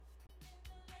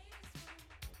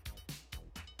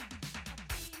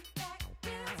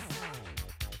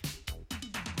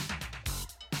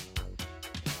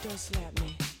Don't slap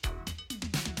me,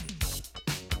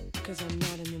 cause I'm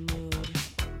not in the mood.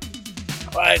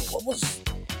 Right,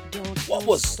 Don't what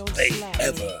was they slap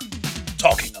ever me,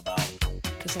 talking about?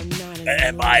 cause I'm not in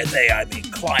And the by mood. they, I mean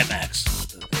climax.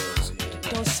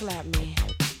 Don't slap me,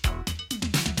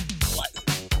 What?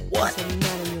 cause What? I'm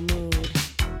not in the mood.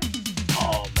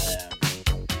 Oh man.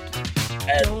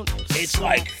 And Don't it's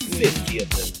slap like me, 50 of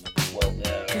them. Well,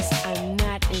 there cause I'm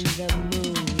not in the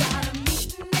mood.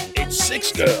 it's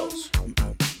 6 girls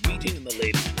meeting in the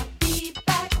ladies' room.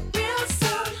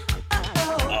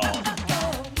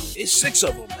 It's 6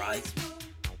 of them, right?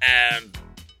 And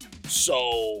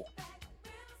so,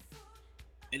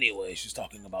 anyway, she's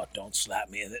talking about "Don't Slap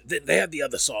Me," and they had the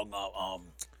other song.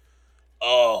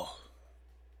 Oh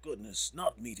goodness,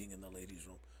 not meeting in the ladies'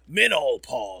 room. Minol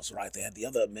Pause, right? They had the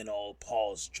other Minol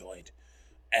Pause joint,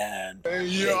 and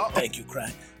thank you,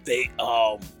 Crank. They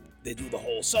do the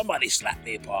whole "somebody slap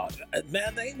me" part. And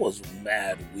man, they was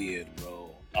mad weird, bro.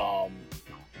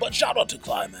 But shout out to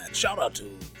Climax. Shout out to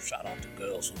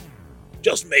girls who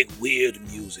just make weird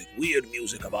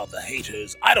music about the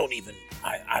haters. I don't know,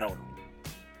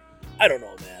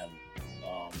 man.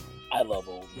 I love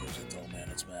old music though, man.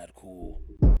 It's mad cool.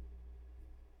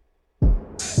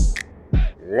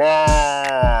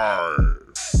 Live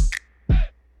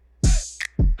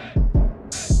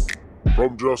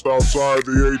from just outside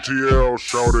the ATL,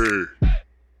 shouty.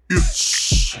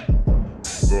 It's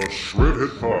the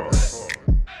Shredhead Pod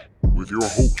with your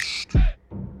host,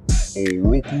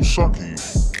 Oroku Saki,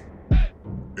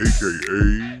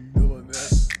 aka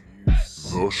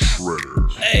the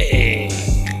Shredder. Hey,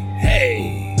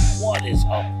 what is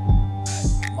up,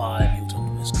 my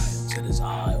mutant miscreants? It is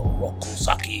I, Oroku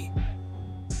Saki,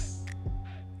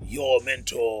 your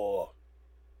mentor,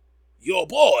 your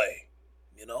boy.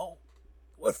 You know,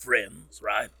 we're friends,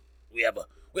 right? We have a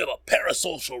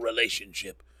parasocial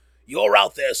relationship. You're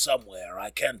out there somewhere. I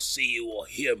can't see you or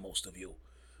hear most of you,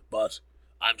 but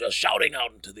I'm just shouting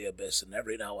out into the abyss, and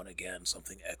every now and again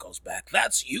something echoes back.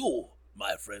 That's you,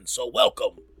 my friend. So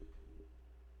welcome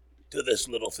to this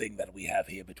little thing that we have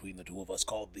here between the two of us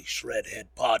called the Shredhead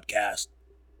Podcast.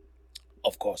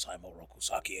 Of course, I'm Oroku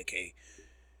Saki, aka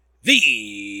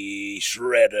the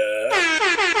Shredder.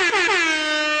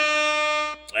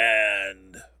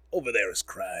 And over there is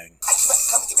Krang.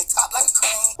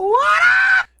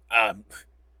 What?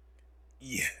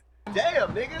 Yeah.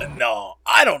 Damn, nigga. No,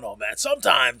 I don't know, man.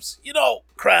 Sometimes,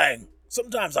 Krang,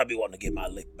 sometimes I be wanting to get my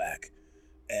lick back.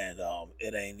 And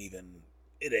it ain't nothing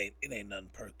it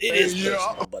is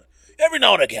personal, but every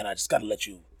now and again I just gotta let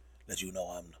you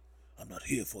know I'm not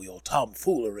here for your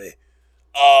tomfoolery.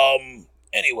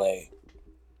 Anyway.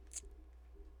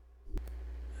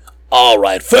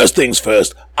 Alright, first things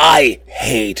first, I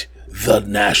hate the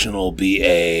National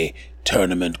BA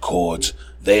tournament courts.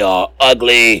 They are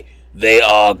ugly. They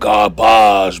are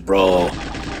garbage, bro.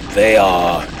 They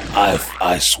are,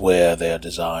 I swear they're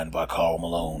designed by Karl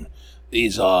Malone.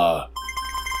 These are,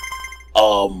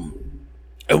 no.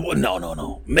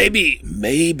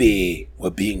 Maybe we're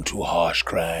being too harsh,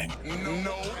 Krang.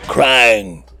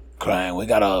 Krang, we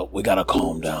gotta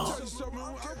calm down.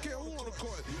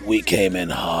 We came in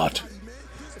hot.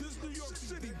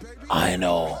 I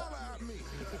know.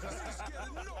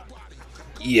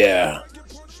 Yeah,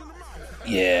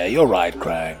 you're right,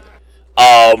 Krang.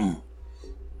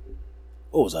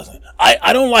 What was I saying?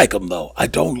 I don't like them though. I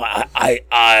don't like.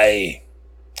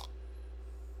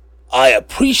 I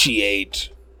appreciate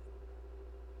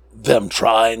them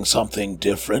trying something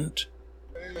different,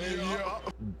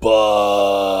 but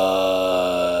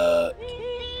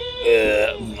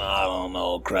I don't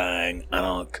know, Krang.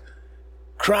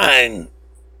 Krang.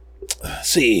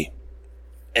 See,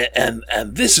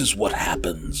 and this is what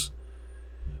happens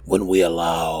when we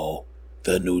allow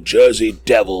the New Jersey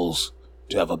Devils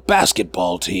to have a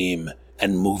basketball team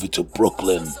and move it to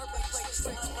Brooklyn.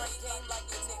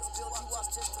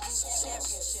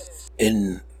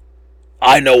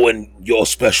 I know in your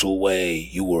special way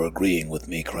you were agreeing with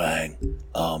me, Krang,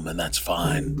 and that's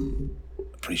fine.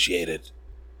 Appreciate it.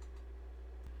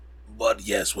 But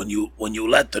yes, when you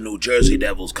let the New Jersey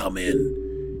Devils come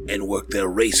in and work their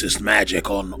racist magic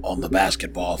on the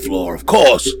basketball floor, of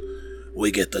course,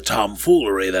 we get the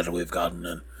tomfoolery that we've gotten.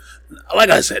 And like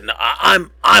I said,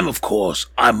 I'm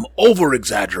over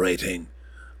exaggerating.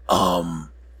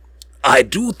 I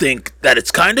do think that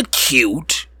it's kind of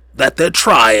cute that they're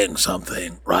trying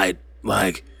something, right?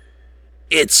 Like,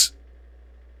 it's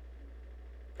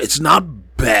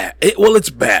not bad. It's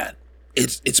bad.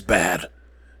 It's bad,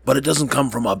 but it doesn't come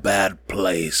from a bad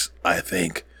place, I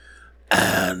think.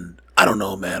 And I don't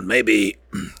know, man. Maybe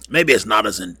it's not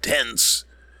as intense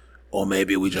Or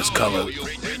maybe we just color.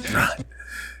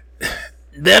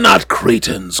 They're not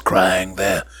cretins crying.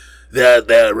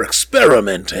 They're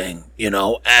experimenting,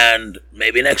 and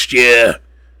maybe next year,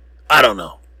 I don't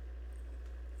know.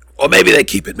 Or maybe they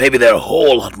keep it. Maybe there are a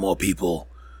whole lot more people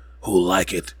who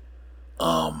like it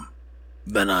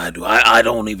than I do. I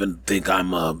don't even think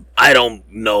I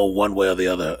don't know one way or the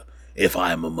other if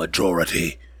I'm a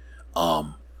majority.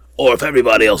 Or if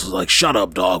everybody else is like, shut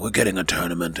up, dog, we're getting a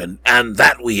tournament, and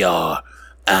that we are.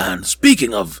 And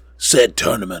speaking of said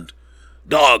tournament,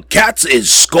 dog, Cats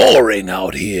is scoring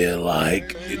out here,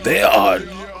 like, they are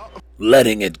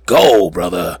letting it go,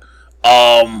 brother.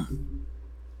 So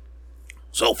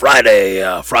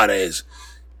Fridays,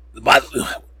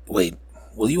 wait,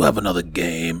 will you have another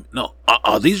game? No,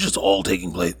 are these just all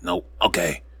taking place? No,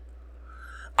 okay.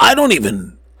 I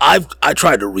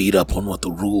tried to read up on what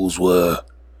the rules were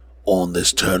on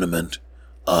this tournament.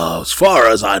 As far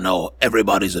as I know,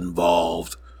 everybody's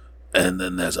involved, and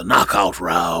then there's a knockout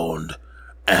round,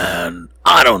 and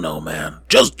I don't know, man.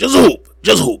 Just hoop,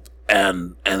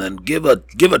 and then give a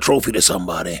trophy to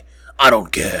somebody. I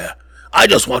don't care. I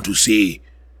just want to see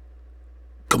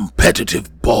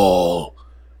competitive ball,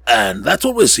 and that's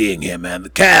what we're seeing here, man.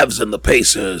 The Cavs and the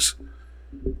Pacers.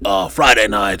 Friday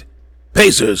night,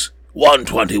 Pacers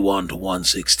 121 to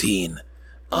 116.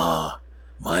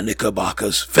 My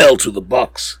Knickerbockers fell to the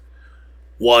Bucks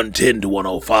 110 to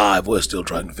 105. We're still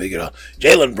trying to figure it out.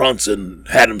 Jalen Brunson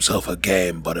had himself a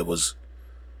game, but it was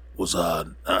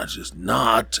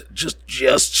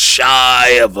just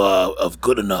shy of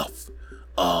good enough.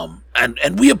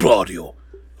 And we applaud you.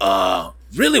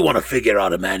 Really want to figure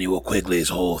out Emmanuel Quigley's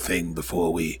whole thing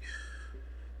before we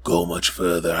go much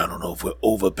further. I don't know if we're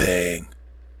overpaying.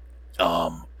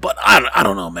 But I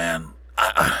don't know, man.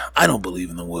 I don't believe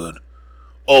in the word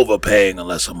overpaying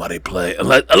unless somebody play.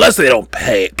 Unless they don't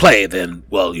play, then,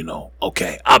 well,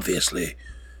 okay, obviously.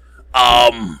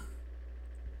 The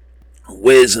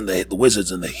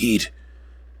Wizards and the Heat.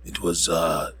 It was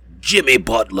Jimmy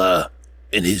Butler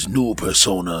in his new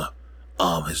persona,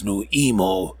 his new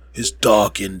emo, his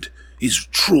darkened. He's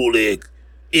truly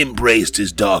embraced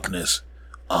his darkness.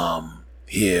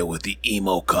 Here with the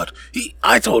emo cut.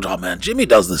 I told her, man, Jimmy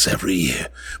does this every year,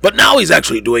 but now he's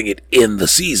actually doing it in the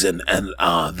season, and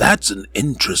that's an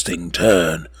interesting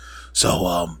turn.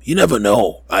 So you never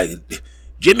know.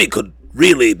 Jimmy could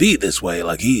really be this way.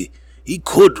 Like he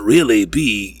could really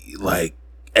be like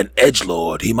an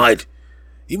edgelord. He might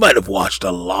have watched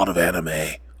a lot of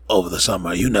anime over the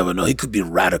summer. You never know. He could be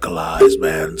radicalized,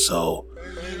 man. So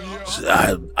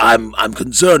I'm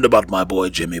concerned about my boy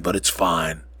Jimmy, but it's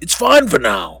fine. It's fine for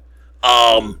now.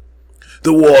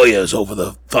 The Warriors over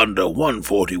the Thunder,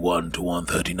 141 to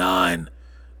 139.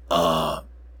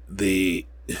 The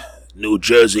New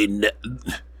Jersey.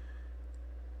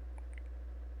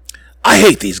 I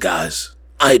hate these guys.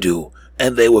 I do.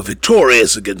 And they were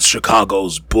victorious against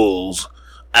Chicago's Bulls,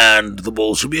 and the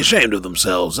Bulls should be ashamed of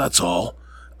themselves. That's all.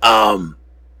 The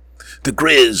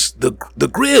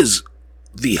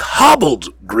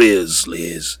hobbled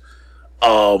Grizzlies.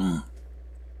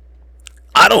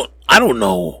 I don't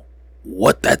know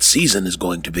what that season is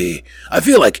going to be. I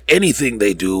feel like anything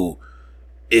they do,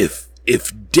 if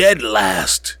dead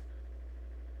last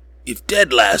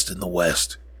in the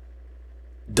West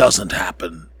doesn't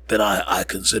happen, then I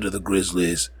consider the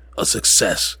Grizzlies a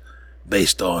success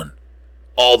based on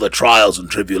all the trials and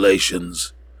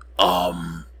tribulations.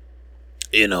 Ja's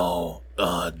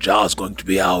going to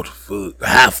be out for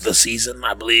half the season,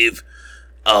 I believe.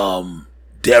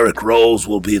 Derrick Rose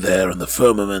will be there in the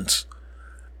firmament,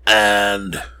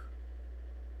 and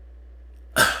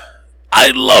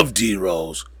I love D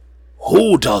Rose.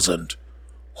 Who doesn't?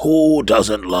 Who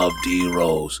doesn't love D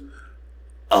Rose?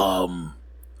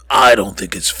 I don't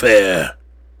think it's fair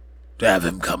to have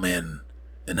him come in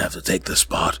and have to take the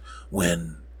spot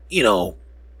when, a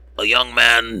young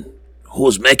man who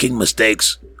is making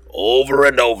mistakes over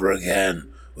and over again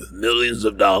with millions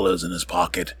of dollars in his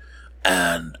pocket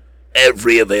and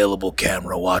every available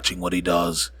camera watching what he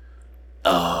does,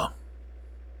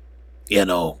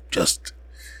 just,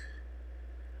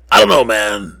 I don't know,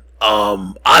 man.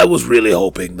 I was really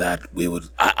hoping that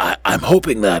I'm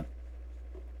hoping that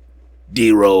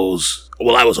I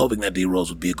was hoping that D Rose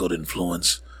would be a good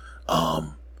influence.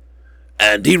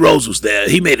 And D Rose was there.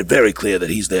 He made it very clear that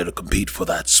he's there to compete for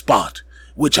that spot,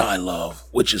 which I love,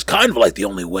 which is kind of like the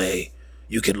only way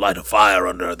you can light a fire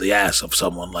under the ass of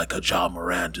someone like a Ja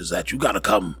Morant, is that you gotta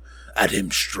come at him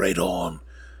straight on.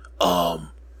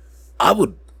 I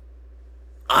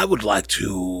would like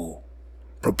to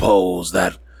propose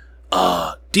that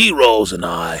D Rose and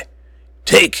I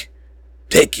take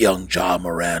young Ja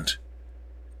Morant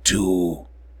to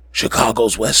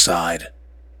Chicago's West Side.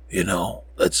 You know,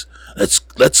 let's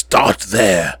start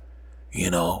there. You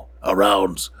know,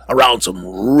 around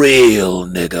some real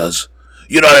niggas.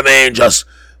 You know what I mean? Just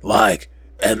like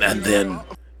and then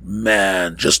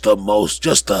man, just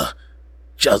the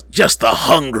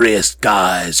hungriest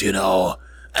guys, you know.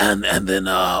 And then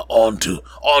on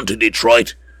to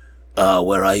Detroit,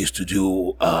 where I used to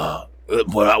do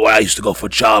where I used to go for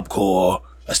Job Corps.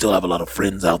 I still have a lot of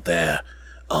friends out there.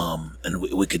 And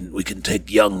we can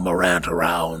take young Morant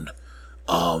around.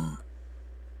 And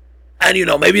you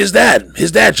know, maybe his dad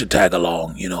should tag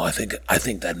along. You know, I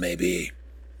think that maybe,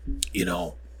 you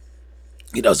know,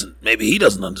 he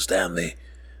doesn't understand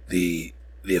the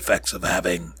effects of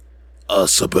having a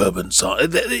suburban son.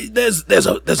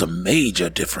 There's a major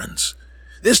difference.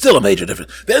 There's still a major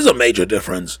difference. There's a major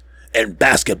difference in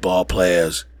basketball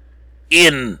players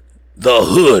in the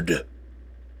hood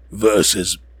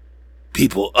versus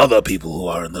other people who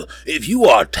are in the. If you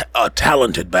are a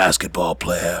talented basketball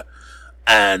player,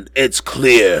 and it's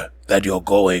clear that you're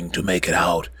going to make it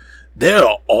out, there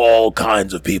are all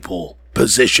kinds of people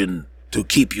positioned to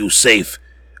keep you safe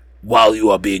while you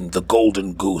are being the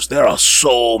golden goose. There are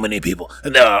so many people,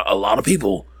 and there are a lot of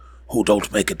people who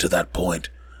don't make it to that point.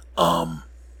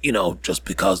 You know, just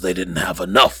because they didn't have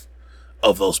enough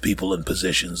of those people in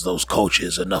positions, those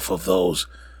coaches, enough of those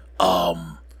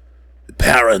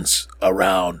parents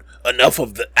around, enough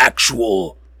of the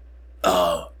actual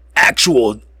OGs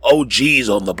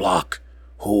on the block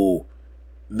who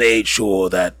made sure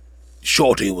that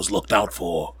Shorty was looked out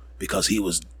for, because he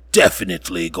was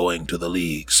definitely going to the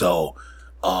league. So,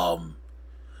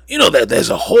 you know, that there's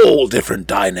a whole different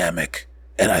dynamic,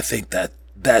 and I think that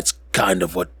that's kind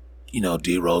of what, you know,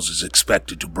 D Rose is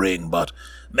expected to bring. But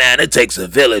man, it takes a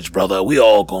village, brother. We're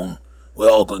all going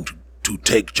to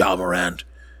take Ja Morant.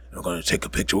 We're going to take a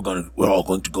picture. We're all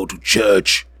going to go to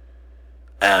church,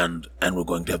 and we're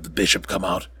going to have the bishop come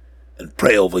out and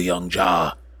pray over young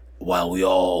Ja while we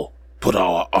all put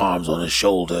our arms on his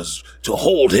shoulders to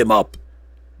hold him up,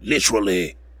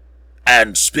 literally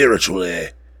and spiritually,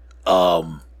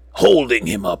 holding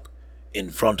him up in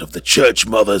front of the church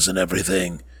mothers and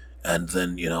everything, and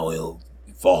then, you know, he'll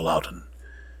fall out and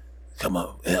come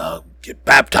up, get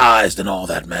baptized and all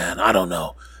that, man. I don't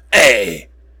know. Hey,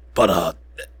 but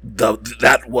the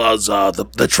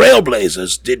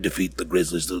Trailblazers did defeat the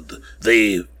Grizzlies,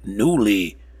 the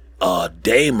newly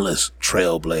dameless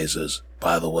Trailblazers,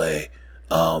 by the way.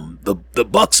 The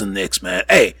Bucks and Knicks, man.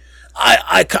 Hey,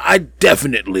 I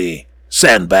definitely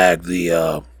sandbagged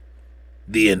the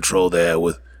intro there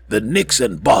with the Knicks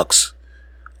and Bucks.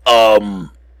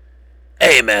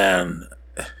 Hey, man,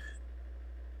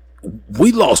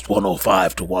 we lost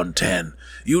 105 to 110.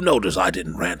 You notice I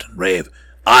didn't rant and rave.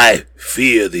 I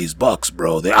fear these Bucks,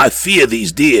 bro. I fear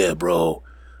these deer, bro.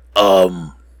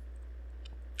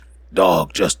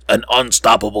 Dog, just an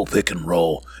unstoppable pick and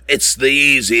roll. It's the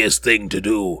easiest thing to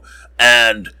do,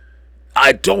 and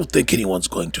I don't think anyone's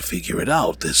going to figure it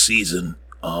out this season.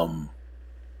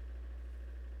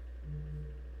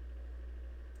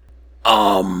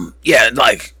 Yeah,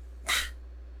 like,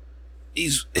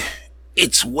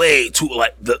 it's way too,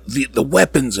 like, the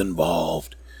weapons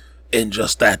involved in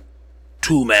just that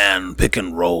two-man pick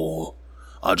and roll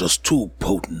are just too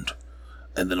potent.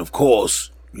 And then, of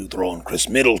course, you throw in Chris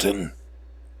Middleton,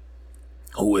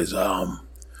 who is,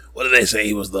 what do they say?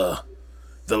 He was the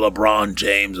LeBron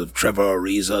James of Trevor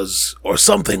Ariza's, or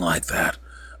something like that.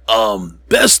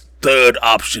 Best third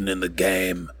option in the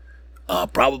game,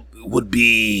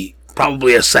 probably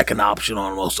a second option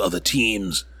on most other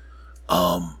teams.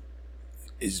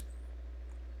 Is,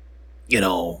 you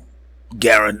know,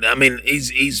 guaranteed. I mean,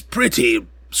 he's pretty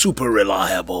super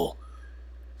reliable.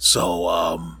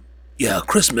 So, yeah,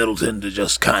 Chris Middleton to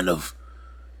just kind of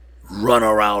run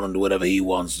around and do whatever he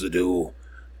wants to do.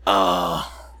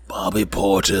 Bobby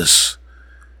Portis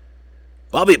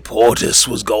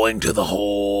was going to the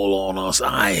hole on us.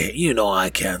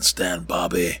 I can't stand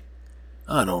Bobby.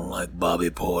 I don't like Bobby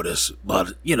Portis,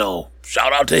 but, you know,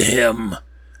 shout out to him.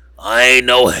 I ain't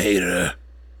no hater.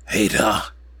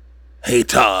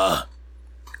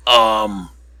 Oh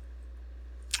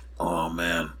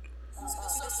man.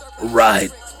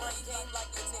 Right.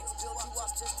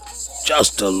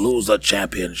 Just to lose a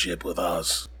championship with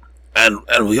us. And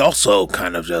we also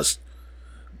kind of just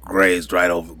blazed right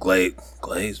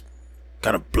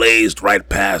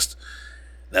past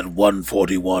that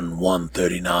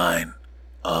 141-139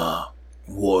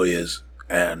 Warriors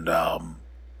and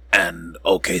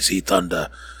OKC Thunder.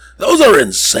 Those are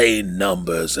insane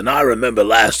numbers, and I remember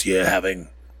last year having,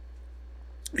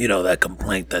 you know, that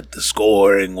complaint that the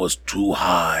scoring was too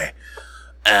high.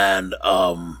 And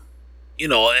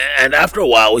and after a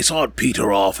while we saw it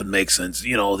peter off and make sense.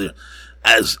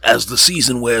 As the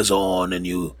season wears on and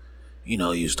you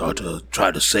start to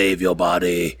try to save your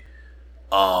body.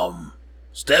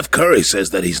 Steph Curry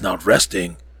says that he's not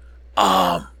resting.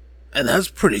 And that's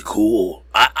pretty cool.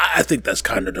 I think that's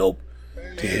kind of dope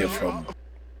to hear from,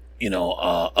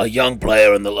 a young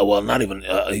player in the, well, not even,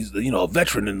 he's, a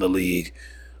veteran in the league.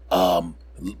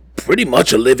 Pretty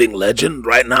much a living legend.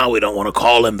 Right now, we don't want to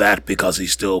call him that because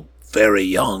he's still very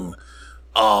young.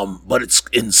 But it's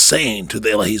insane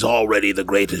he's already the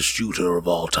greatest shooter of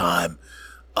all time.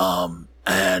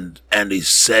 And he's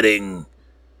setting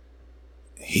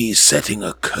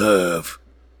a curve,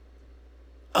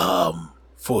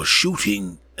 for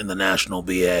shooting in the National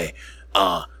BA,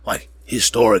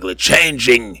 historically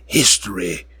changing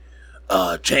history,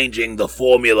 changing the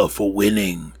formula for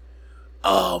winning,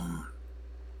 and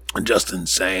just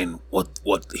insane what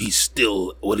he's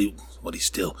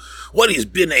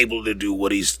been able to do,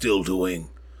 what he's still doing,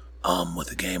 with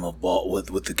the game of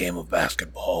with the game of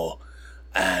basketball,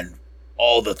 and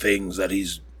all the things that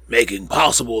he's making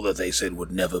possible that they said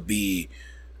would never be,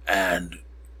 and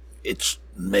it's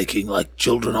making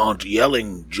children aren't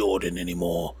yelling Jordan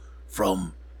anymore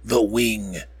from the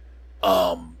wing,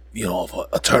 of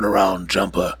a turnaround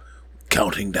jumper,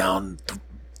 counting down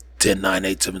 10, 9,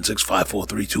 8, 7, 6, 5, 4,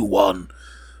 3, 2, 1.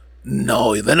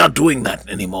 No, they're not doing that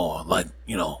anymore. Like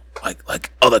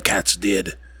other cats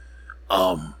did,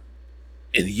 in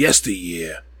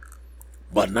yesteryear.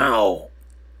 But now,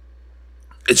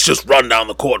 it's just run down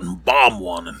the court and bomb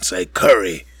one and say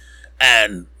Curry.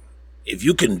 And if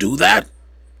you can do that,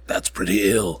 that's pretty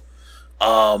ill.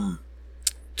 To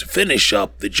finish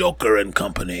up, the Joker and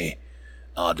company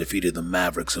defeated the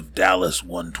Mavericks of Dallas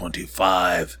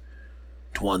 125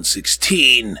 to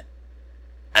 116.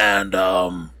 And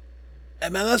man,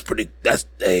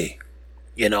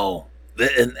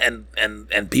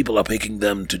 and people are picking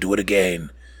them to do it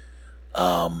again.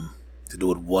 To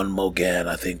do it one more again.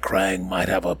 I think Krang might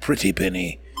have a pretty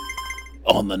penny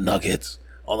on the Nuggets.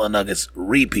 On the Nuggets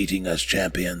repeating as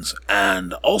champions.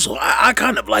 And also, I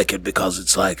kind of like it because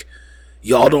it's like,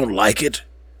 y'all don't like it,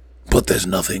 but there's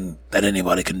nothing that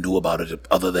anybody can do about it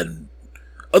other than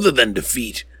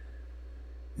defeat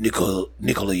Nikola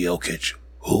Jokic,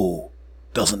 who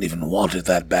doesn't even want it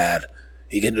that bad.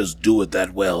 He can just do it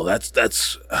that well.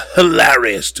 That's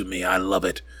hilarious to me. I love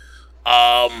it.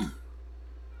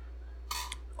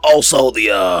 Also,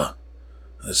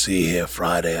 let's see here,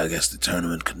 Friday, I guess the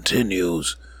tournament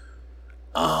continues,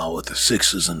 with the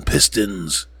Sixers and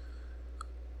Pistons,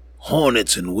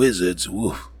 Hornets and Wizards,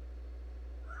 woof.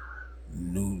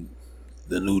 The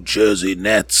New Jersey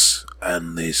Nets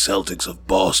and the Celtics of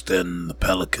Boston, the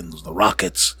Pelicans, the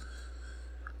Rockets,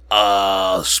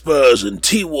 Spurs and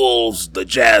T-Wolves, the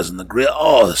Jazz and the Grizz.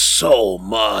 Oh, so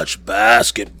much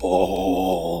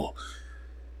basketball.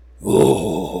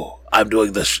 Ooh, I'm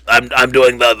doing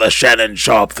the Shannon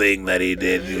Sharp thing that he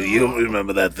did. You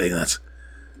remember that thing? It's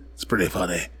pretty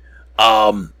funny.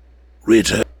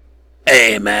 Return.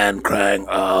 Hey man, Krang.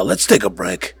 Let's take a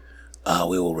break.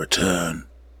 We will return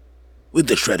with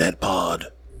the Shredhead Pod.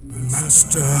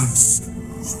 Master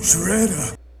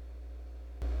Shredder.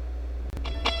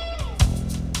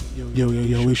 Yo,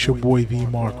 it's your boy V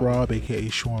Mark Rob, aka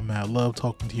Sean Mad Love,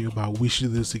 talking to you about We Should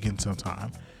Do This Again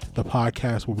Sometime, the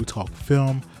podcast where we talk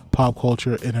film, pop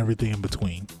culture, and everything in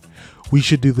between. We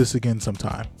should do this again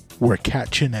sometime. We're Cat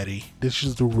Chinetti. This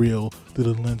is the real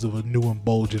through the lens of a new and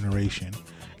bold generation.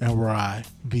 And where I,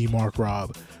 V Mark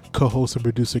Rob, co-host and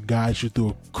producer, guides you through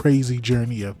a crazy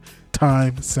journey of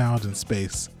time, sound, and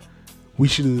space. We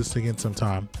should do this again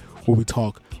sometime, where we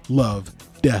talk love,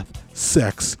 death,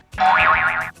 sex.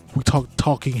 We talk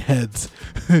talking heads,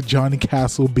 Johnny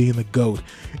Castle being the GOAT,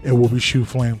 and where we shoot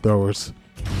flamethrowers.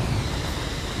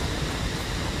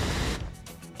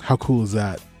 How cool is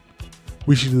that?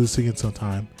 We should do this again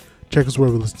sometime. Check us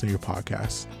wherever you listen to your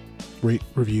podcast. Rate,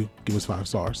 review, give us 5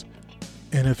 stars.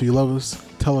 And if you love us,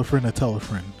 tell a friend to tell a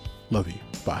friend. Love you.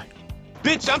 Bye.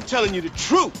 Bitch, I'm telling you the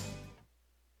truth.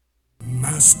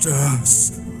 Master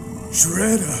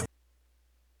Shredder.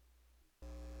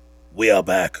 We are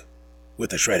back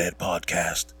with the Shredhead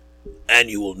Podcast, and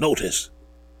you will notice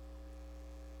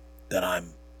that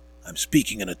I'm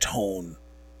speaking in a tone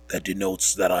that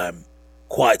denotes that I'm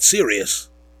quite serious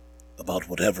about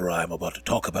whatever I'm about to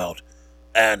talk about,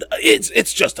 and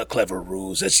it's just a clever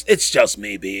ruse. It's just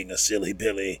me being a silly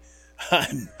Billy.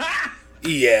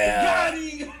 Yeah.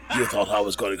 You thought I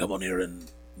was going to come on here and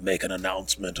make an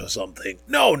announcement or something?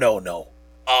 No.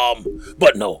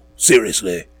 But no,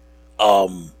 seriously.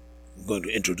 I'm going to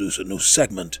introduce a new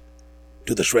segment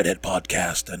to the Shredhead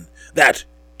podcast, and that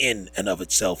in and of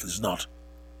itself is not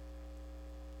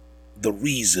the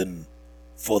reason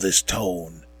for this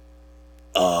tone.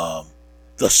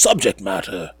 The subject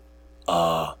matter,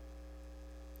 no,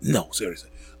 seriously.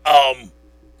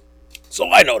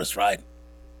 So I noticed, right?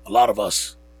 A lot of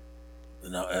us,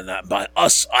 and by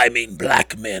us I mean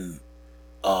black men,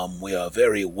 we are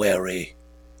very wary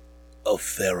of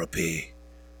therapy,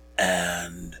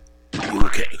 and you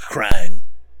can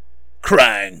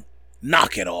Krang,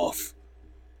 knock it off,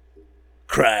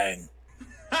 Krang,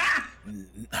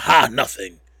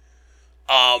 nothing.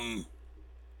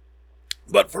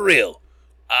 But for real,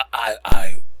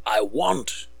 I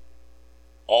want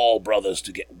all brothers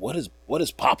to get what is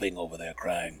popping over there,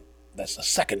 Krang. That's the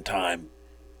second time.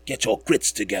 Get your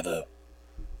grits together.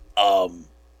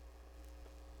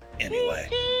 Anyway,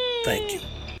 thank you.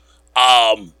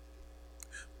 I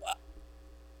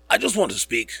just want to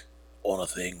speak on a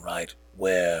thing, right,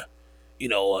 where,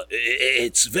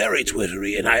 it's very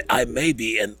twittery, and I may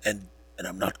be, and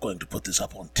I'm not going to put this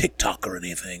up on TikTok or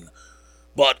anything,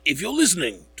 but if you're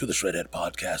listening to the Shredhead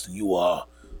podcast and you are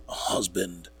a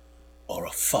husband or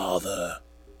a father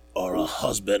or a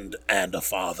husband and a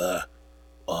father,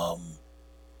 or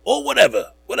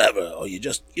whatever, or you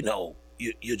just,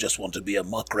 you just want to be a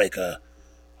muckraker,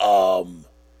 I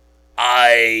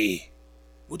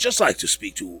would just like to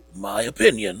speak to my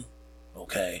opinion,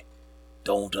 okay?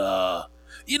 Don't,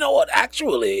 you know what,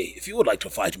 actually, if you would like to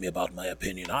fight me about my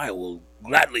opinion, I will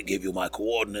gladly give you my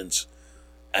coordinates,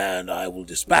 and I will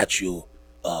dispatch you,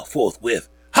 forthwith.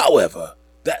 However,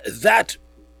 that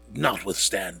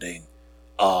notwithstanding,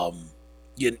 y'all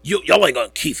ain't gonna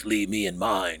Keith Lee me in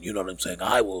mine, you know what I'm saying?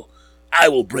 I will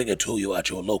bring it to you at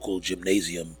your local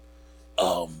gymnasium,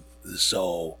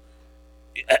 so,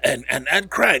 and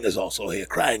Krang is also here.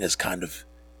 Krang is kind of,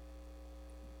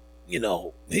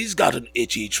 he's got an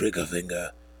itchy trigger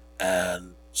finger,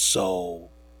 and so,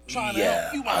 Trying to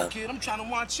help you out, kid. I'm trying to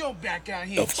watch your back out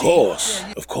here. Of course,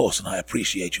 and I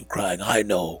appreciate you, Krang. I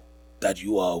know that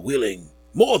you are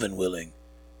more than willing,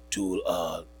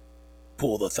 to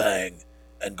pull the thing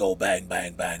and go bang,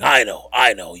 bang, bang. I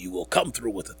know you will come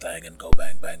through with the thing and go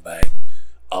bang, bang, bang.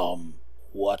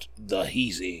 What the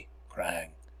heezy, Krang.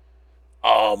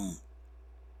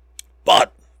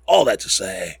 But all that to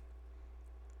say,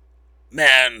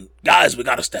 man, guys, we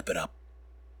gotta step it up.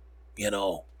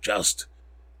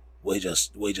 We just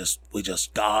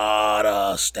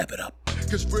gotta step it up.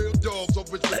 Cause real dogs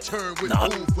always return with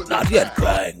food for the Not yet,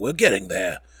 Krang. We're getting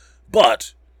there.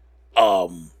 But,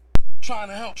 Trying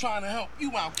to help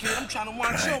you out, kid. I'm trying to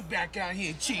watch your back out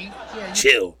here, chief.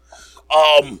 Chill.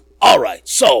 Alright,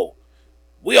 so,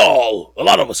 a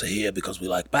lot of us are here because we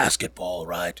like basketball,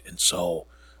 right? And so,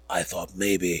 I thought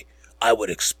maybe I would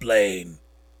explain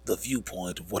the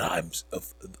viewpoint of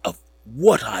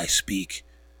what I speak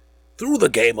through the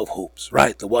game of hoops,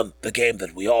 right? The game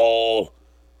that we all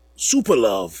super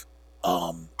love,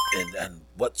 and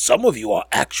what some of you are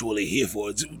actually here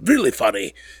for. It's really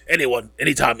funny.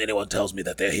 Anytime anyone tells me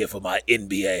that they're here for my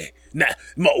NBA,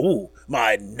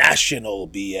 my national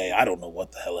BA, I don't know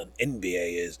what the hell an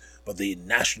NBA is, but the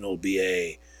national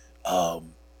BA,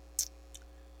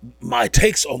 my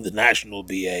takes on the national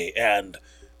BA, and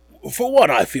for one,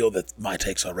 I feel that my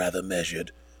takes are rather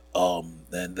measured.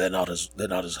 They're not as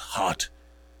hot,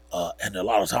 and a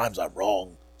lot of times I'm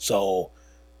wrong. So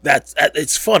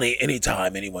it's funny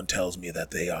anytime anyone tells me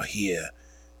that they are here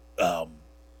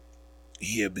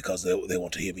because they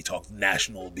want to hear me talk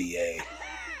national BA.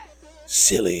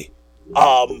 Silly.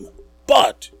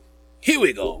 But here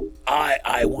we go.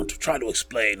 I want to try to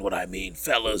explain what I mean,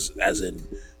 fellas, as in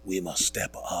we must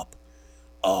step up.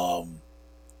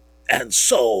 And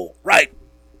so, right,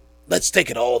 let's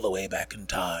take it all the way back in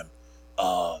time,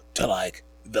 to like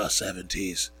the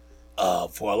 70s.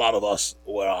 For a lot of us,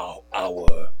 were our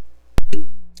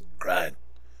Krang.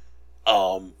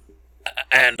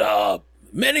 And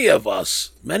many of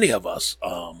us,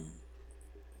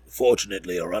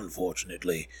 fortunately or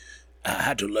unfortunately,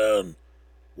 had to learn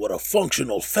what a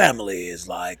functional family is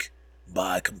like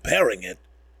by comparing it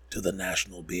to the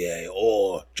national BA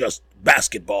or just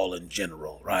basketball in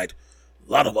general, right?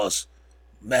 A lot of us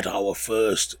met our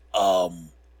first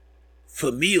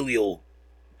familial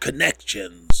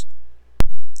connections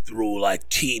through like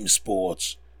team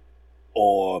sports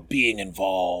or being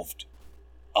involved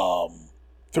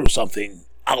through something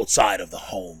outside of the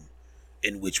home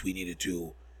in which we needed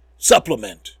to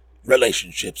supplement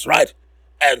relationships, right?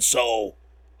 And so,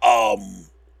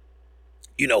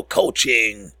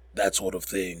 coaching, that sort of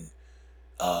thing,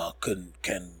 can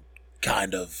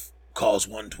kind of cause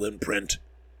one to imprint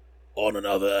on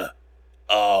another.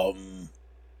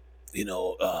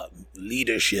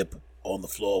 leadership on the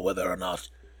floor, whether or not,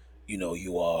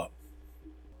 you are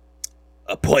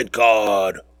a point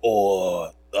guard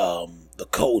or the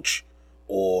coach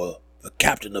or the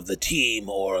captain of the team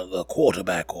or the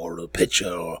quarterback or the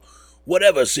pitcher or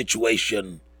whatever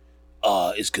situation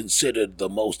is considered the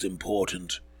most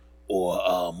important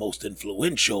or most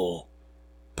influential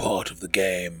part of the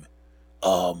game.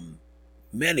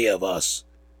 Many of us,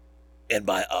 and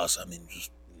by us I mean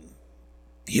just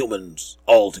humans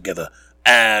all together,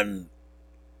 and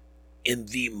in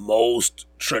the most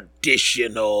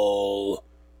traditional,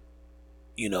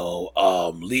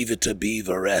 Leave It to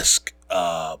Beaver-esque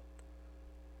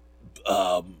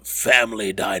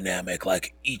family dynamic,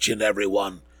 like each and every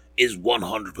one is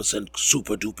 100%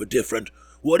 super duper different.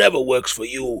 Whatever works for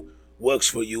you works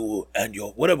for you and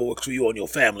your whatever works for you and your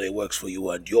family works for you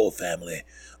and your family.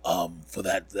 For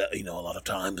that, a lot of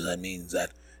times that means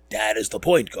that dad is the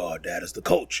point guard, dad is the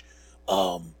coach,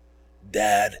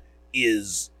 dad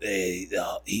is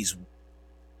he's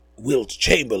Wilt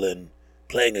Chamberlain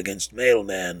playing against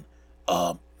Mailman,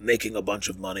 making a bunch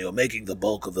of money or making the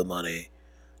bulk of the money,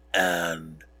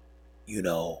 and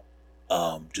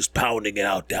just pounding it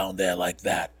out down there like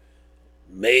that.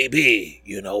 Maybe,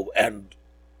 and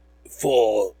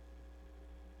for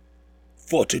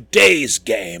today's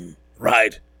game,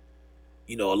 right?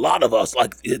 A lot of us,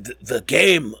 like, the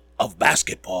game of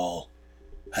basketball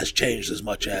has changed as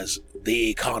much as the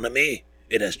economy.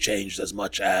 It has changed as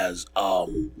much as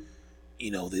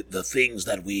the things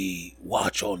that we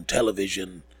watch on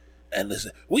television and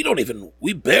listen.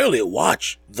 We barely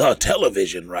watch the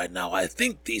television right now. I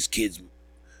think these kids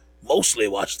mostly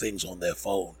watch things on their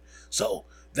phone. So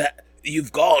that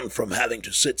you've gone from having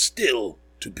to sit still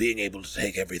to being able to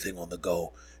take everything on the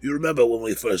go. You remember when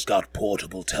we first got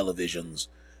portable televisions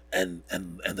and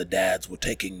the dads were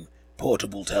taking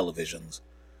portable televisions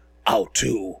out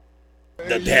to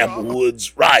the damn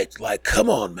woods, right? Like, come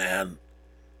on, man.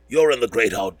 You're in the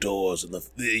great outdoors, and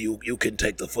you can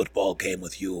take the football game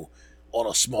with you on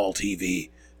a small TV.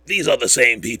 These are the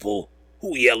same people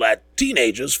who yell at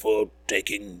teenagers for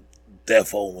taking their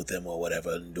phone with them or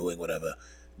whatever and doing whatever.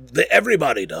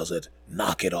 Everybody does it.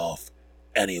 Knock it off.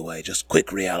 Anyway, just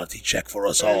quick reality check for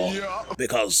us all.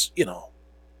 Because,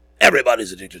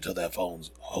 everybody's addicted to their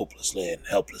phones hopelessly and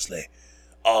helplessly.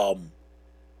 And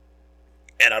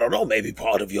I don't know, maybe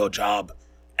part of your job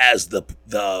as the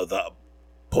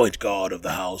point guard of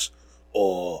the house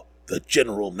or the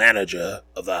general manager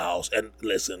of the house. And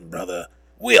listen, brother,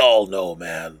 we all know,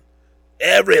 man.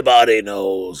 Everybody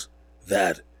knows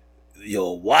that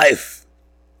your wife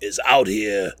is out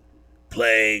here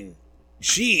playing.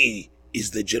 She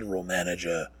is the general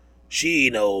manager. She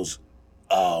knows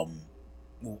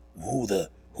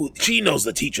she knows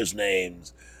the teachers'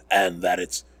 names, and that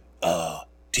it's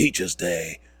Teacher's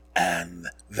Day, and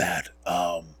that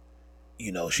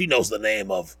she knows the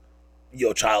name of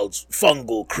your child's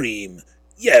fungal cream.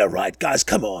 Yeah, right, guys,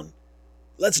 come on.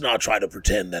 Let's not try to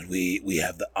pretend that we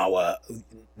have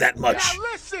that much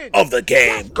of the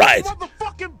game, right?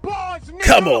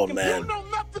 Come on, man.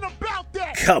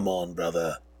 Come on,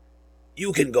 brother.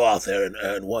 You can go out there and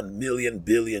earn $1 million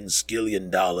billion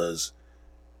skillion dollars,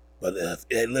 but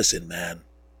hey, listen, man.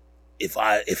 If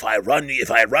I run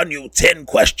you 10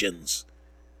 questions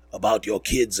about your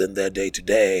kids and their day to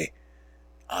day,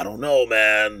 I don't know,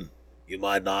 man. You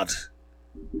might not.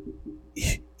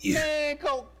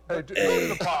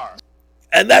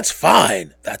 And that's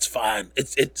fine. That's fine.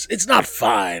 It's not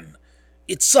fine.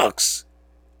 It sucks.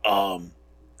 And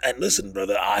listen,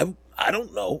 brother, I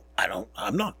don't know. I'm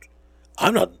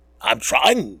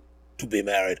trying to be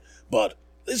married, but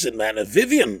listen, man, if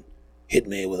Vivian hit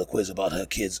me with a quiz about her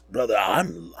kids, brother,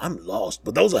 I'm lost.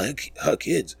 But those are her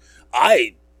kids.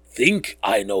 I think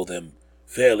I know them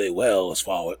fairly well as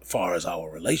far as our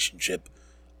relationship.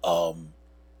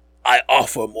 I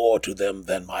offer more to them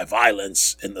than my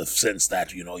violence, in the sense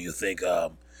that you think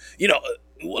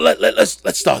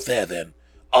let's start there then.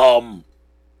 When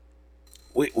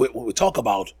we talk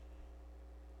about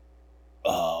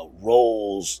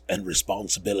roles and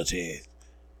responsibility,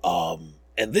 and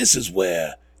this is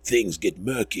where things get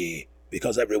murky,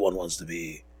 because every man wants to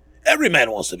be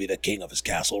the king of his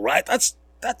castle, right? That's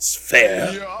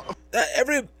fair. Yeah.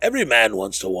 Every man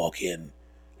wants to walk in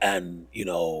and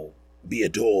be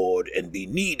adored and be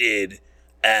needed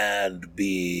and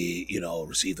be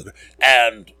receive the.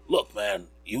 And look, man,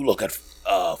 you look at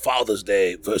Father's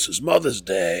Day versus Mother's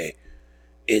Day,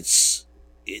 it's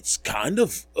kind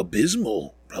of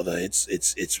abysmal, brother.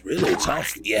 It's really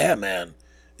tough. Yeah, man,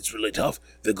 it's really tough.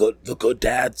 The good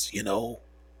dads,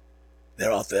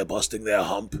 they're out there busting their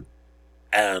hump,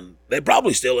 and they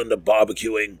probably still end up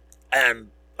barbecuing. And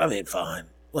I mean, fine,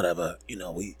 whatever.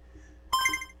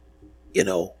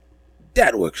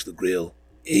 Dad works the grill.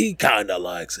 He kinda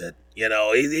likes it.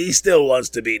 He still wants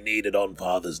to be needed on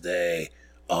Father's Day.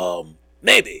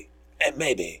 Maybe,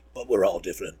 but we're all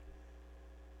different.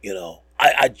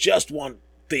 I just want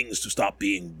things to stop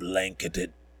being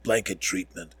blanket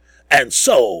treatment. And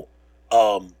so,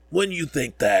 when you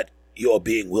think that you're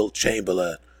being Wilt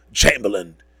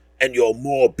Chamberlain, and you're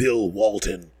more Bill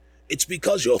Walton, it's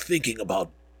because you're thinking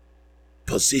about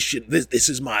position. This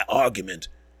is my argument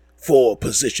for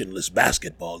positionless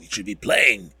basketball. You should be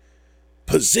playing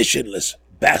positionless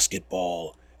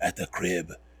basketball at the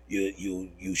crib.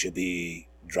 You should be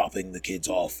dropping the kids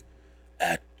off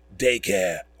at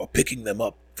daycare or picking them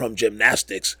up from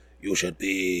gymnastics. You should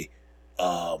be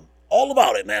all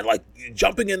about it, man. Like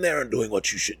jumping in there and doing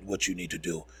what you need to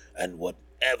do, and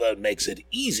whatever makes it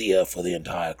easier for the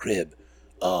entire crib.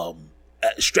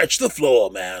 Stretch the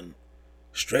floor, man.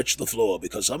 Stretch the floor,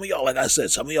 because some of y'all, like I said,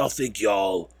 some of y'all think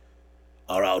y'all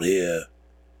are out here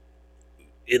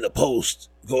in the post,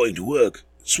 going to work,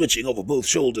 switching over both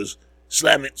shoulders,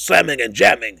 slamming and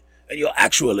jamming, and you're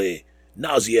actually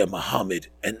Nazir Muhammad.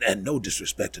 And no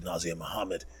disrespect to Nazir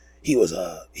Muhammad, he was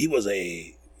a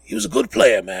good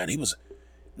player, man.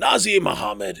 Nazir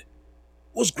Muhammad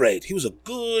was great. He was a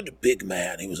good big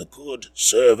man. He was a good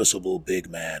serviceable big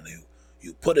man.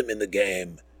 You put him in the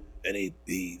game, and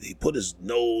he put his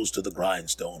nose to the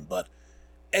grindstone. But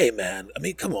hey, man, I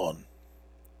mean, come on.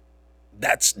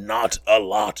 That's not a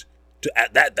lot to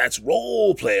add. That's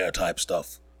role player type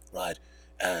stuff, right?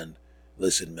 And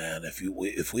listen, man, if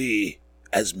we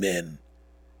as men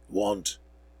want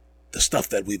the stuff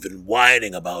that we've been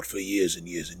whining about for years and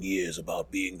years and years, about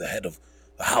being the head of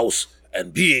the house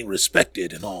and being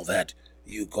respected and all that,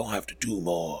 you're gonna have to do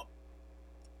more.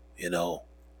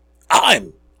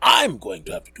 I'm going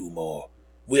to have to do more.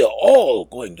 We are all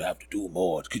going to have to do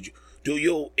more.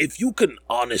 If you can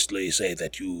honestly say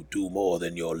that you do more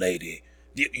than your lady,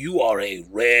 you are a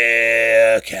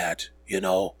rare cat, You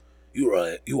are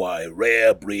a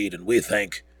rare breed, and we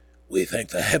thank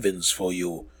the heavens for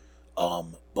you.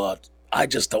 But I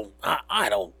just don't,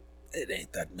 it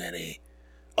ain't that many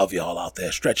of y'all out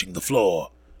there stretching the floor.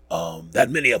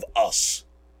 That many of us,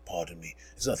 pardon me,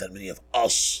 it's not that many of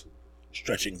us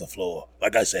stretching the floor.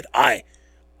 Like I said, I'm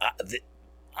going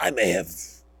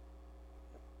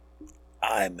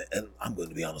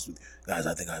to be honest with you guys.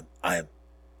 I think I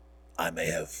may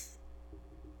have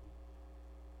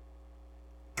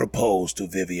proposed to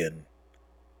Vivian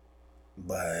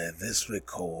by this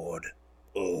record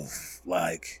of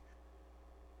like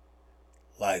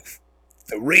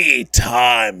 3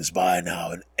 times by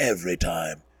now, and every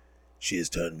time she has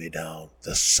turned me down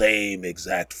the same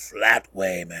exact flat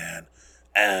way, man.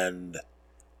 And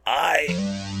I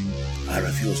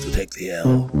refuse to take the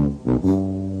L.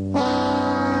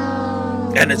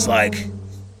 And it's like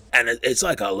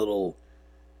a little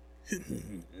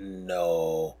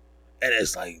no. And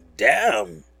it's like,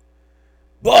 damn.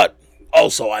 But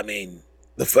also, I mean,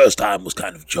 the first time was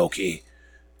kind of jokey.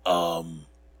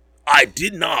 I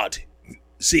did not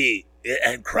see,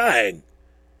 and crying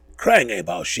ain't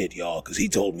about shit, y'all, because he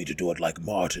told me to do it like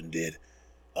Martin did.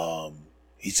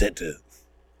 He said to,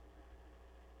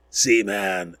 see,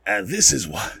 man, and this is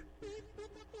why.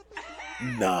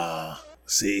 Nah.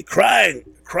 See, crying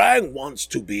wants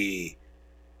to be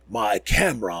my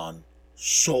Cameron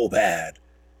so bad.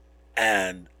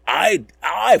 And I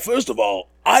first of all,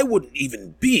 I wouldn't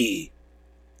even be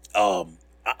the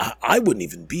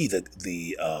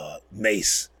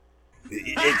Mace.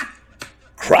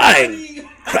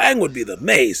 Crying would be the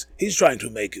Mace. He's trying to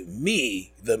make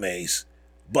me the Mace,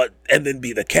 and then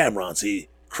be the Cameron. See,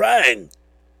 Crying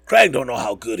don't know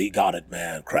how good he got it,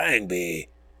 man. Crying be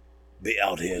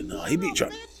out here. No, he be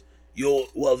trying.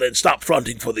 Well, then stop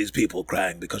fronting for these people,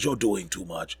 Crying, because you're doing too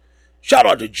much. Shout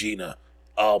out to Gina,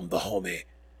 the homie.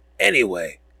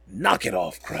 Anyway, knock it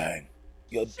off, Crying.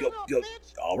 You're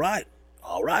all right.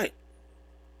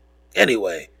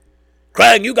 Anyway,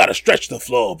 Crying, you gotta stretch the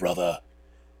floor, brother.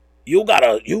 You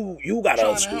gotta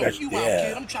stretch.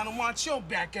 Kid. I'm trying to watch your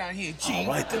back out here, G. All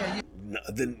right,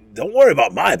 then don't worry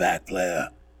about my back, player.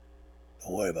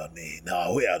 Don't worry about me.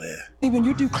 No, we out here. When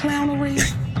you do clownery,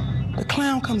 the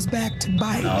clown comes back to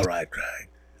bite. All right, Krang.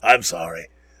 I'm sorry.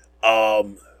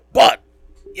 But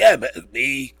yeah,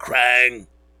 me, Krang,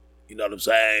 you know what I'm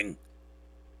saying?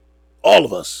 All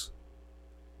of us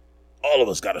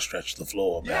gotta stretch the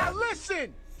floor, man. Now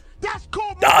listen, that's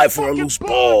called dive for a loose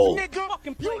ball.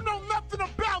 Nigga. You know nothing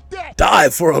about that.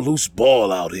 Dive for a loose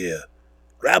ball out here.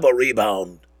 Grab a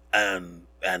rebound and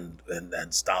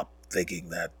stop thinking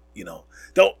that,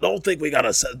 don't think we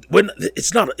gotta.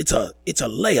 It's not. It's a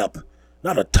layup,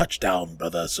 not a touchdown,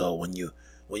 brother. So when you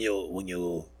get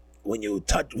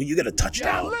a Now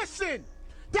touchdown. listen,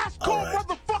 that's called right.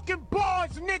 motherfucking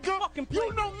bars, nigga.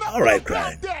 You know nothing All right,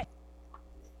 about Krang. that.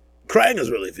 Krang is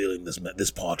really feeling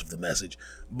this part of the message,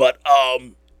 but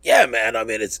yeah, man. I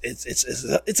mean, it's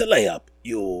a layup.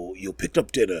 You picked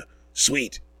up dinner,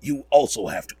 sweet. You also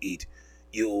have to eat.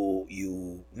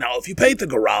 You now if you paint the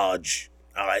garage,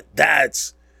 all right,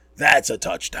 that's a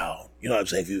touchdown. You know what I'm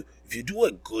saying? If you do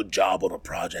a good job on a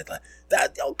project like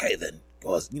that, okay, then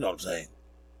you know what I'm saying.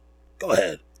 Go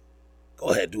ahead,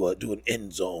 do an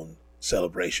end zone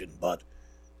celebration. But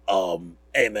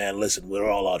hey man, listen, we're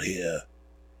all out here.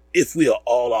 If we are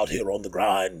all out here on the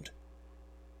grind,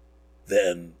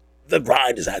 then the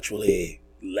grind is actually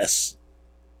less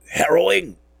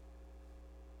harrowing.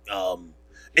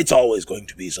 It's always going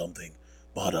to be something.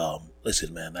 But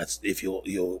listen, man, that's if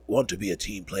you want to be a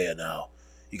team player now,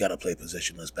 you gotta play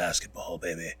positionless basketball,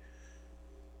 baby.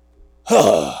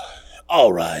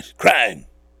 All right, Krang,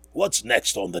 what's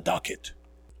next on the docket?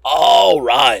 All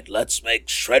right, let's make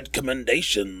shred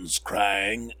commendations,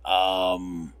 Krang.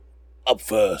 Up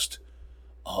first,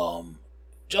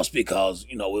 just because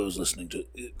we was listening to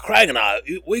Krang and I,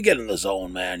 we get in the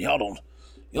zone, man. Y'all don't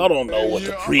know what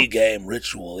the pre-game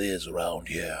ritual is around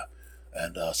here,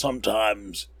 and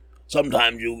sometimes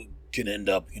you can end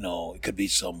up, it could be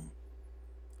some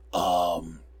what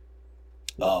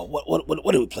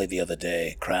did we play the other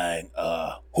day, Krang?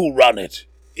 Who Run It?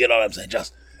 You know what I'm saying?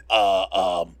 Just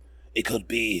it could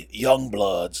be young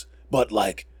bloods, but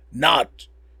like not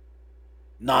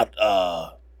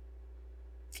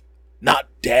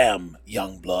damn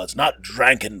young bloods, not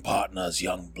drinking partners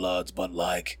young bloods, but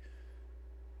like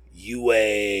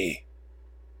UA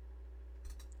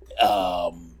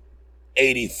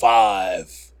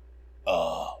 85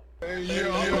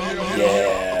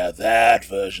 yeah, that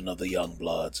version of the young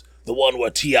bloods, the one where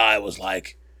T.I. was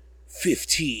like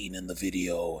 15 in the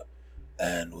video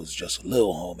and was just a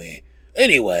little homie.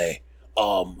 Anyway,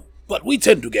 but we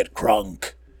tend to get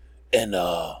crunk in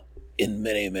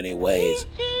many ways,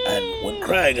 and when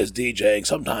Krang is DJing,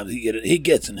 sometimes he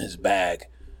gets in his bag,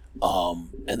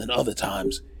 and then other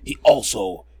times he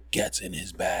also gets in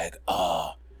his bag,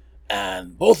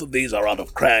 and both of these are out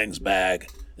of Krang's bag.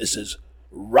 This is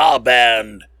Raw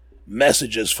Band,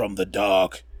 Messages from the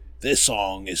Dark. This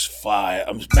song is fire.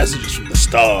 Messages from the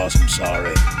Stars, I'm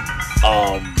sorry.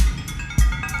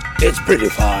 It's pretty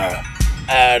fire,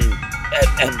 and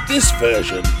this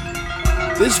version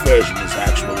is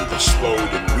actually the slowed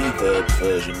and reverb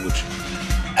version, which,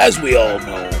 as we all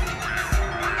know,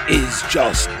 is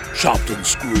just chopped and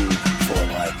screwed for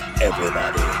like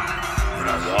everybody.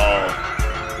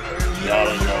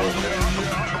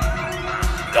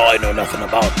 Y'all ain't know nothing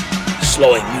about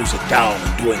slowing music down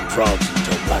and doing drugs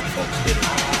until black folks did it.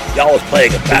 Y'all was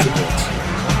playing it backwards.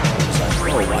 It's like,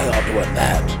 bro, why y'all doing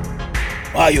that?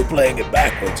 Why are you playing it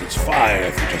backwards? It's fire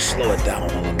if you just slow it down a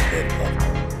little bit. But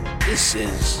this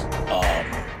is,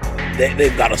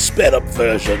 they've got a sped up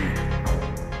version.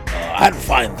 I had to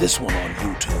find this one on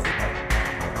YouTube.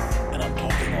 And I'm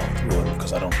talking all through it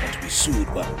because I don't want to be sued,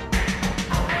 but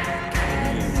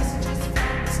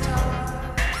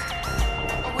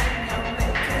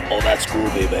oh, that's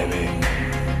groovy, baby.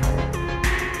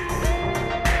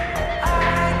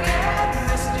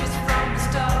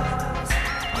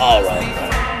 All right.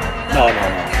 No.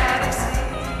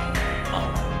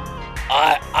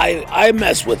 I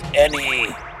mess with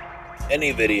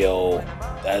any video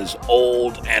that is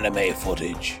old anime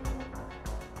footage.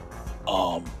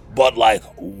 But like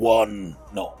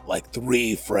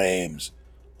 3 frames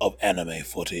of anime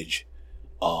footage.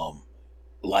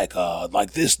 Like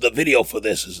this, the video for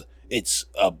this it's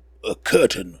a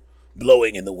curtain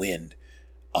blowing in the wind.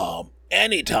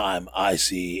 Anytime I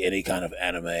see any kind of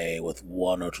anime with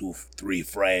 1 or 2, 3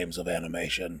 frames of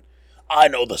animation, I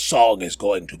know the song is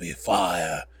going to be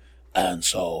fire, and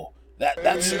so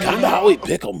that's kind of how we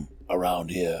pick them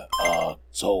around here.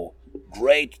 So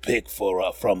great pick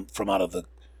for from out of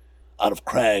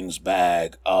Krang's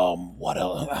bag. What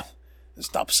else?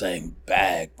 Stop saying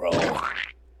bag, bro.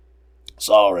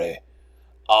 Sorry.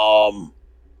 Krang,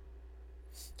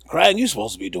 you're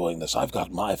supposed to be doing this. I've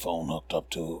got my phone hooked up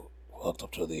to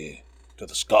the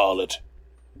Scarlet.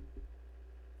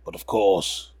 But of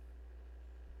course,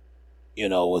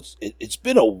 it's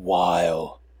been a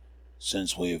while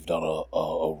since we've done a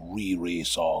Riri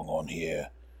song on here.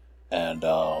 And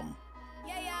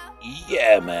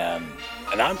yeah, man.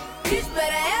 And I'm Bitch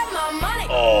better have my money.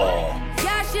 oh.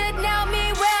 Y'all should know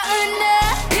me well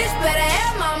enough. Bitch better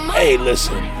have my money. Hey,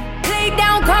 listen. Lay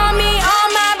down don't call me on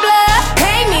my blood.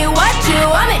 Pay me what you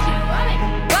want it.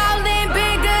 Ballin'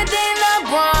 bigger than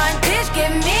LeBron. Bitch, give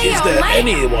me Is your there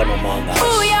money. anyone among us Who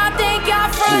y'all think y'all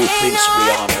who frontin' thinks on?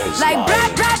 Rihanna is Like blah,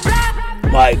 lying? blah, blah.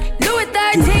 Like, Louis do you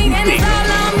 13 and think? it's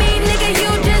all on me, nigga. You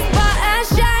just bought a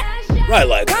shot. Right,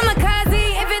 like,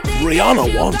 Kamikaze, if you think Rihanna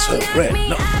that you wants her gon' bread. knock me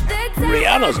No, out the top.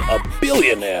 Rihanna's a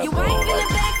billionaire, You bro. ain't in the Like,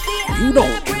 backseat of you my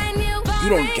don't brand new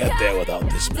get there foreign without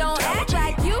this yacht. Don't act mentality.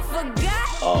 like you forgot.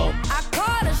 I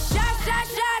called a shot.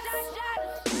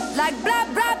 Like blah,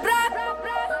 blah, blah.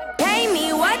 Pay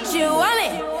me what you want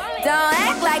it. Don't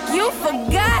act like you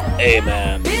forgot. Hey,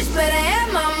 man. Bitch, better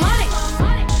have my money.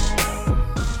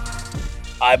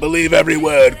 I believe every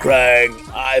word, Krang.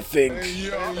 I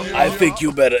think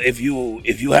you better if you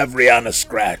have Rihanna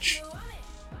scratch,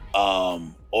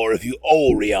 or if you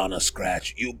owe Rihanna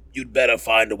scratch, you'd better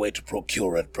find a way to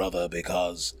procure it, brother.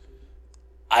 Because,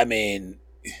 I mean,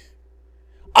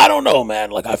 I don't know,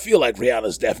 man. Like, I feel like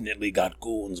Rihanna's definitely got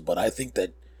goons, but I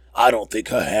don't think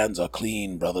her hands are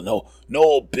clean, brother.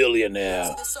 No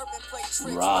billionaire.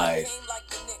 Right.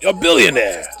 You're a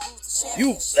billionaire.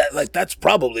 That's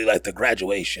probably like the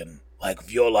graduation. Like,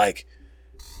 if you're like,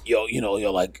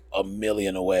 you're like a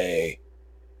million away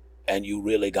and you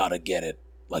really gotta get it.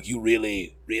 Like, you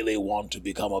really, really want to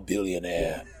become a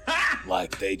billionaire.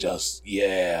 Like, they just,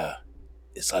 yeah.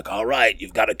 It's like, all right,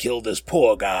 you've got to kill this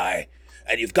poor guy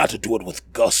and you've got to do it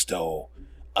with gusto.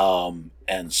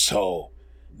 And so,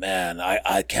 man,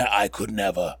 I could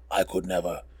never.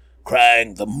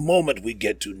 Krang, the moment we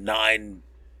get to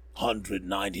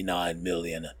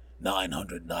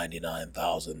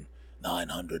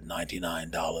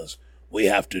 999,999,999, we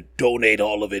have to donate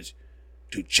all of it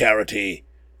to charity,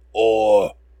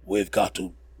 or we've got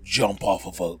to jump off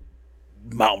of a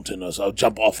mountain or so,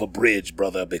 jump off a bridge,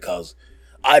 brother, because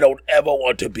I don't ever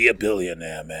want to be a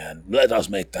billionaire, man. Let us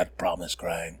make that promise,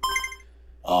 Krang.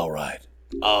 All right.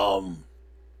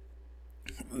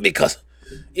 Because,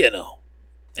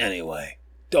 anyway,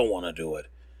 don't want to do it.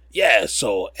 Yeah,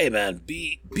 so, hey, man,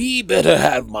 be Better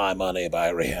Have My Money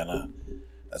by Rihanna.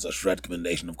 That's a shred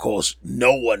commendation. Of course,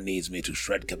 no one needs me to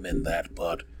shred commend that,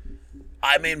 but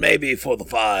I mean, maybe for the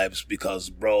vibes, because,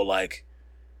 bro, like,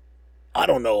 I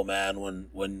don't know, man,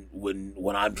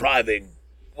 when I'm driving,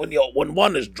 when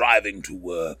one is driving to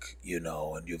work,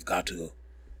 and you've got to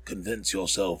convince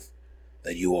yourself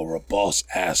that you are a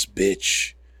boss-ass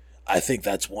bitch, I think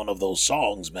that's one of those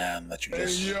songs, man, that you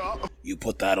just, you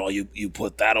put that on, you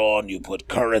put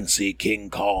Currency, King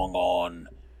Kong on.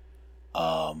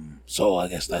 So I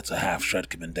guess that's a half shred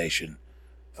commendation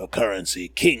for Currency,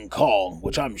 King Kong,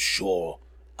 which I'm sure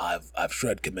I've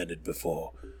shred commended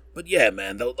before. But yeah,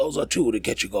 man, those are two to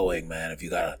get you going, man. If you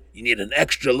need an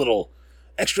extra little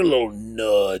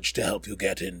nudge to help you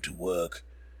get into work,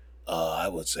 I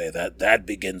would say that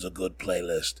begins a good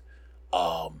playlist.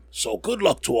 So good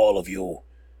luck to all of you.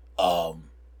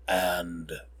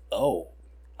 And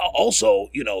also,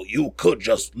 you could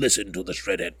just listen to the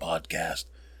Shredhead podcast,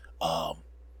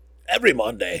 every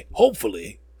Monday,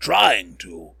 hopefully, trying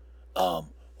to,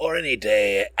 or any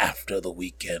day after the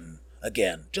weekend,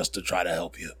 again, just to try to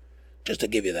help you, just to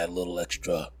give you that little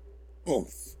extra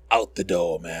oomph out the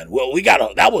door, man. Well,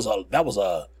 that was a lot. That was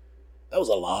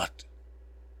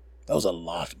a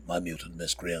lot, my mutant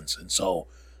miscreants. And so,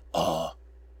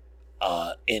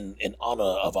 in honor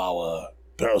of our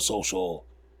parasocial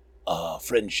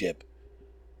friendship,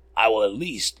 I will at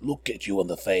least look at you in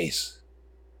the face,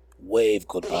 wave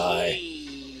goodbye,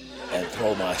 and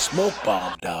throw my smoke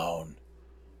bomb down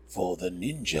for the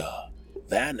ninja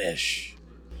vanish.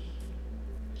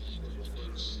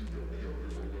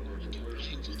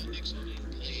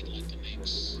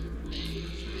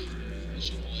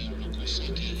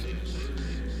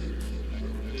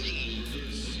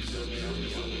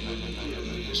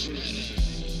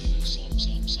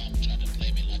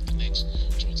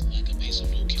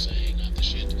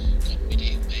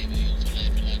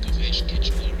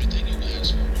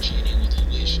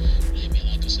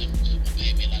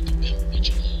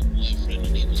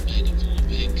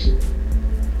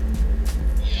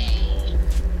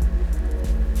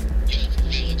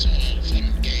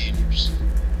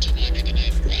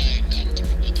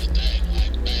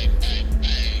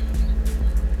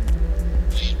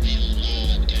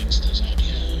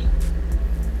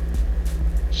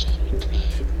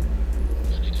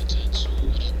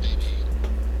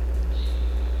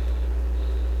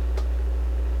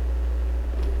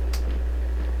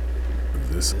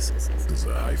 This is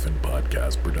a Hyphen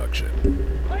Podcast production.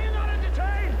 Are you not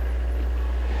entertained?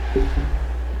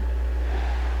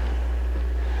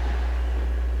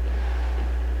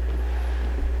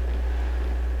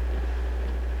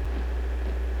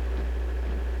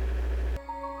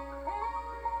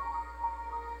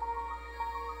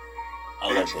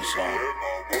 of the song.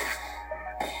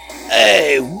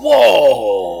 Hey,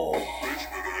 whoa!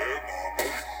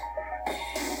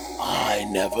 I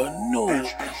never knew.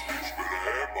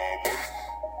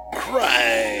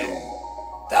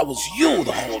 Krang, that was you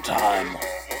the whole time.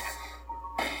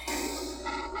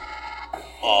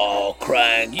 Oh,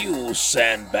 Krang, you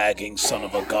sandbagging son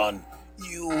of a gun.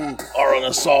 You are on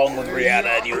a song with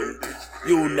Rihanna and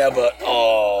you never...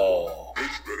 Oh,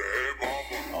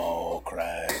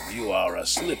 Krang, you are a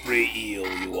slippery eel,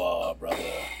 you are, brother.